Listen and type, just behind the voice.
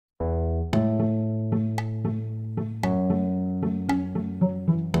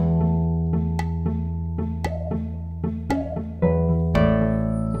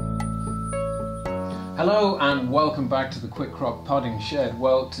and welcome back to the Quick Crop Podding Shed.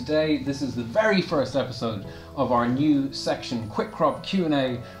 Well, today this is the very first episode of our new section, Quick Crop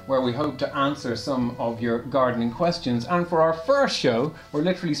Q&A, where we hope to answer some of your gardening questions. And for our first show, we're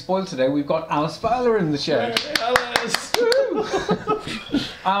literally spoiled today, we've got Alys Fowler in the shed. Hey, Alys!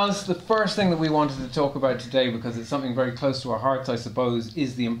 Alys, the first thing that we wanted to talk about today, because it's something very close to our hearts, I suppose,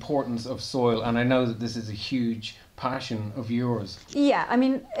 is the importance of soil. And I know that this is a huge passion of yours. Yeah, I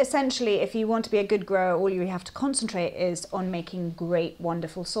mean, essentially, if you want to be a good grower, all you have to concentrate is on making great,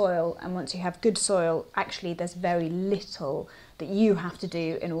 wonderful soil. And once you have good soil, actually, there's very little that you have to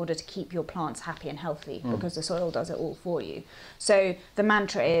do in order to keep your plants happy and healthy, because the soil does it all for you. So the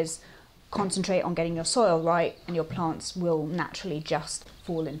mantra is concentrate on getting your soil right, and your plants will naturally just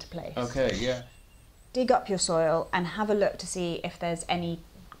fall into place. Okay, yeah. Dig up your soil and have a look to see if there's any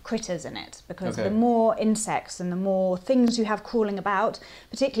critters in it, because Okay. the more insects and the more things you have crawling about,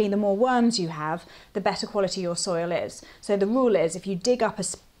 particularly the more worms you have, the better quality your soil is. So the rule is, if you dig up a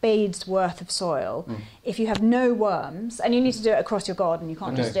spade's worth of soil, if you have no worms, and you need to do it across your garden, you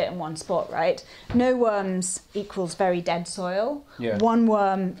can't just do it in one spot, right? No worms equals very dead soil. Yeah. One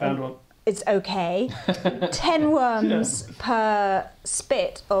worm Found one. is okay. 10 worms per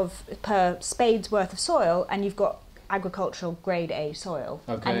spade's worth of soil, and you've got agricultural grade A soil.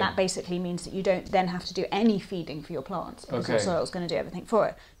 Okay. And that basically means that you don't then have to do any feeding for your plants, because your Okay. soil is going to do everything for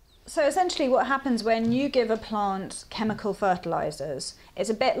it. So essentially what happens when you give a plant chemical fertilizers, it's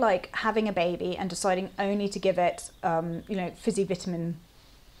a bit like having a baby and deciding only to give it fizzy vitamin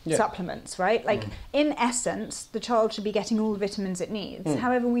supplements, right? Like in essence, the child should be getting all the vitamins it needs.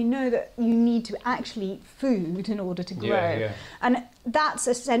 However, we know that you need to actually eat food in order to grow. And that's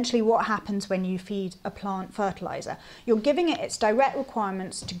essentially what happens when you feed a plant fertilizer. You're giving it its direct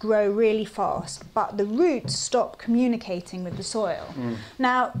requirements to grow really fast, but the roots stop communicating with the soil.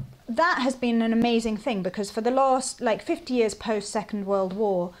 Now, that has been an amazing thing, because for the last 50 years post Second World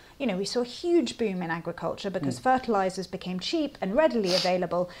War, we saw a huge boom in agriculture because fertilizers became cheap and readily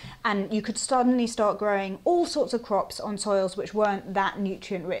available, and you could suddenly start growing all sorts of crops on soils which weren't that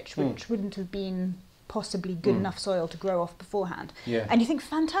nutrient rich, which wouldn't have been possibly good enough soil to grow off beforehand. And you think,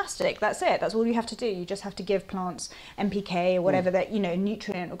 fantastic, that's it, that's all you have to do. You just have to give plants NPK or whatever that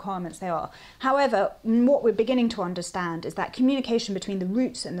nutrient requirements they are. However, what we're beginning to understand is that communication between the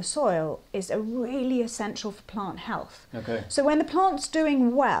roots and the soil is a really essential for plant health. Okay. So when the plant's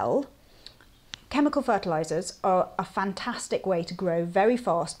doing well, chemical fertilizers are a fantastic way to grow very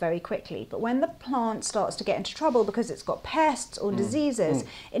fast, very quickly. But when the plant starts to get into trouble because it's got pests or diseases,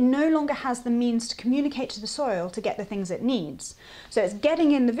 it no longer has the means to communicate to the soil to get the things it needs. So it's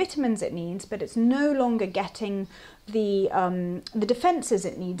getting in the vitamins it needs, but it's no longer getting the defences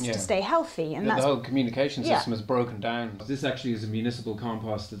it needs to stay healthy. And The that's whole communication system is broken down. This actually is a municipal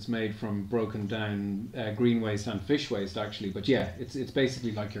compost that's made from broken down green waste and fish waste, actually. But yeah, it's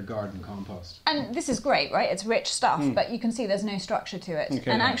basically like your garden compost. And this is great, right? It's rich stuff, but you can see there's no structure to it.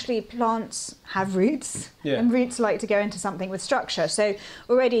 Okay. And actually plants have roots, Yeah. and roots like to go into something with structure. So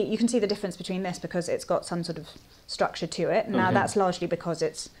already you can see the difference between this, because it's got some sort of structure to it. Now that's largely because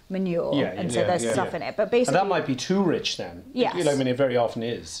it's manure, and so there's stuff in it. But basically, And that might be too rich then. Yes. I mean, it very often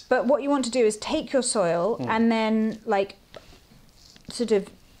is. but what you want to do is take your soil and then sort of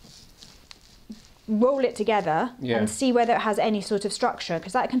roll it together and see whether it has any sort of structure,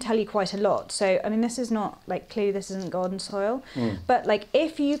 because that can tell you quite a lot. So I mean, this is not clearly this isn't garden soil, but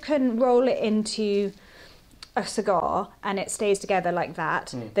if you can roll it into a cigar and it stays together like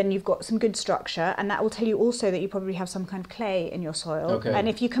that, then you've got some good structure, and that will tell you also that you probably have some kind of clay in your soil. Okay. And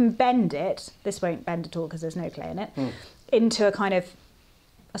if you can bend it, this won't bend at all because there's no clay in it, into a kind of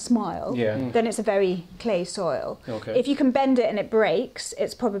a smile, then it's a very clay soil. Okay. If you can bend it and it breaks,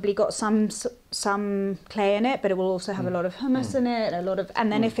 it's probably got some clay in it, but it will also have a lot of humus in it,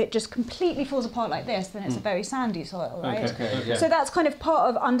 and then if it just completely falls apart like this, then it's a very sandy soil, right? Okay. So that's kind of part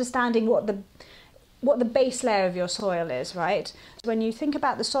of understanding what the base layer of your soil is, right? When you think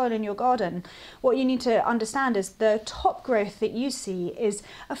about the soil in your garden, what you need to understand is the top growth that you see is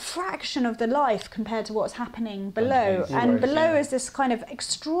a fraction of the life compared to what's happening below. And below is this kind of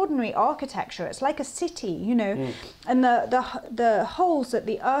extraordinary architecture. It's like a city, and the holes that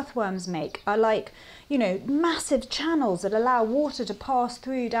the earthworms make are like, massive channels that allow water to pass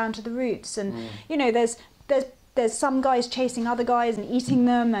through down to the roots. And, there's there's some guys chasing other guys and eating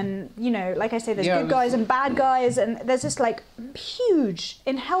them, and you know, like I say, there's good guys and bad guys, and there's just like huge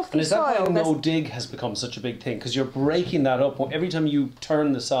in healthy And is that soil. why no dig has become such a big thing? Because you're breaking that up every time you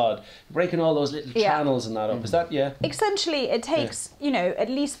turn the sod, you're breaking all those little channels in that up. Is that Essentially, it takes you know at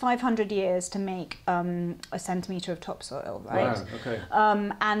least 500 years to make a centimetre of topsoil, right? Wow,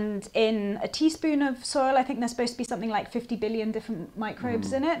 okay. And in a teaspoon of soil, I think there's supposed to be something like 50 billion different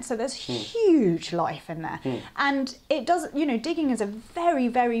microbes in it. So there's huge life in there. And it does, you know, digging is a very,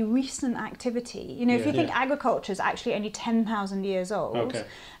 very recent activity. You know, if you think agriculture is actually only 10,000 years old,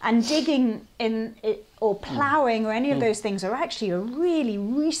 and digging in it, or ploughing or any of those things are actually a really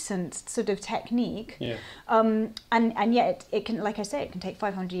recent sort of technique. And yet it can, like I say, it can take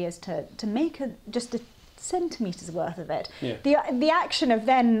 500 years to make just a centimetres worth of it. The action of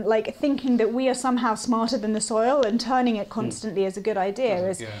then like thinking that we are somehow smarter than the soil and turning it constantly as a good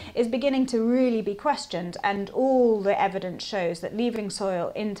idea is beginning to really be questioned, and all the evidence shows that leaving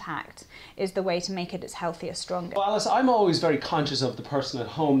soil intact is the way to make it its healthier, stronger. Well, Alys, I'm always very conscious of the person at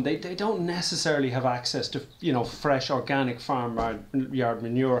home. They don't necessarily have access to, you know, fresh organic farmyard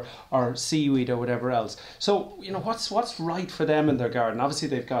manure or seaweed or whatever else. So, you know, what's right for them in their garden? Obviously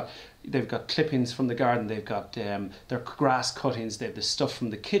they've got clippings from the garden, they've got their grass cuttings, they've the stuff from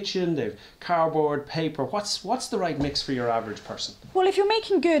the kitchen, they've cardboard, paper. What's the right mix for your average person? Well, if you're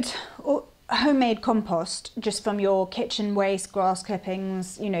making good homemade compost just from your kitchen waste, grass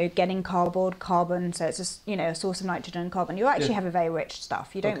clippings, you know, getting cardboard, carbon, so it's just, you know, a source of nitrogen and carbon, you actually have a very rich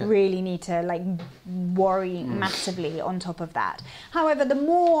stuff. You don't really need to like worry massively on top of that. However, the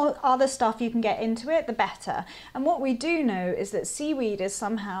more other stuff you can get into it, the better. And what we do know is that seaweed is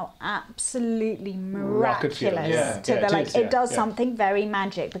somehow absolutely miraculous it does something very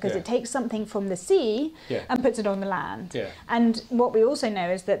magic, because it takes something from the sea and puts it on the land. And what we also know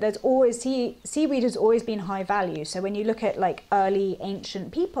is that there's always seaweed has always been high value. So when you look at like early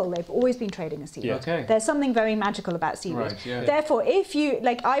ancient people, they've always been trading a seaweed. There's something very magical about seaweed. Therefore, if you,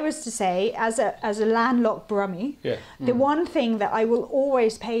 like I was to say, as a landlocked Brummie, the one thing that I will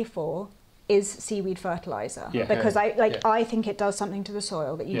always pay for is seaweed fertilizer, because I think it does something to the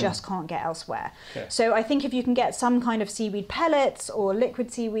soil that you just can't get elsewhere. So I think if you can get some kind of seaweed pellets or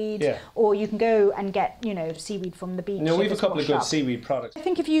liquid seaweed, or you can go and get, you know, seaweed from the beach. No, we have a couple of good seaweed products. I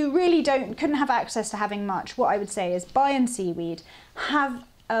think if you really couldn't have access to having much, what I would say is buy in seaweed, have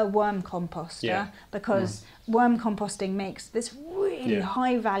a worm composter, because worm composting makes this really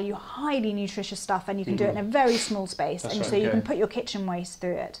high value, highly nutritious stuff, and you can do it in a very small space. So you can put your kitchen waste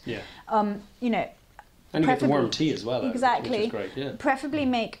through it. You know, and you get the worm tea as well. Exactly. Which is great, Preferably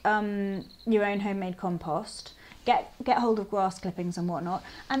make your own homemade compost. Get hold of grass clippings and whatnot.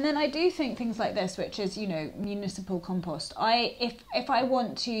 And then I do think things like this, which is, you know, municipal compost. If I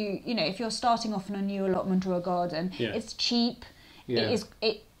want to, you know, if you're starting off in a new allotment or a garden, it's cheap.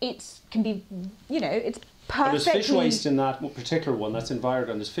 It can be, you know, it's perfectly... But there's fish waste in that particular one, that's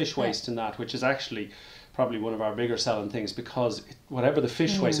Envirodon. There's fish waste in that, which is actually probably one of our bigger selling things, because whatever the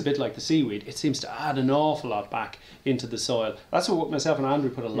fish waste, a bit like the seaweed, it seems to add an awful lot back into the soil. That's what myself and Andrew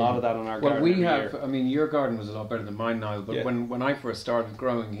put a lot of that on our garden. Well, we have, I mean, your garden was a lot better than mine, Niall, but when I first started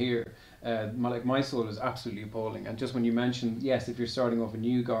growing here, my soil is absolutely appalling. And just when you mentioned, yes, if you're starting off a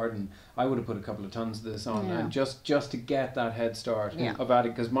new garden, I would have put a couple of tons of this on, and just to get that head start of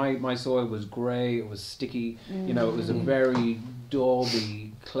adding, because my soil was grey, it was sticky, you know, it was a very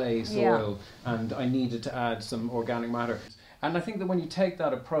dauby clay soil, and I needed to add some organic matter. And I think that when you take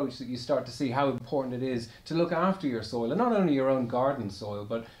that approach, that you start to see how important it is to look after your soil, and not only your own garden soil,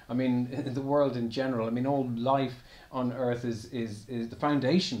 but I mean the world in general. I mean, all life on Earth is the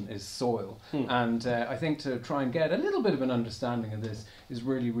foundation is soil, and I think to try and get a little bit of an understanding of this is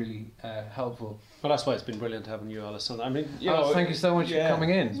really helpful. Well, that's why it's been brilliant having you, Alys. I mean, thank you so much for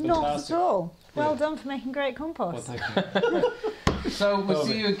coming in. Not at all. Well done for making great compost. Well, thank you. So we'll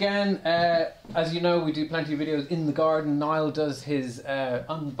see you again. As you know, we do plenty of videos in the garden. Niall does his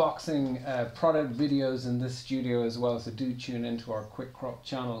unboxing product videos in this studio as well, so do tune into our Quick Crop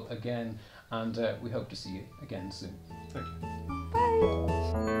channel again, and we hope to see you again soon. Thank you.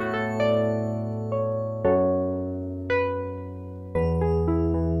 Bye.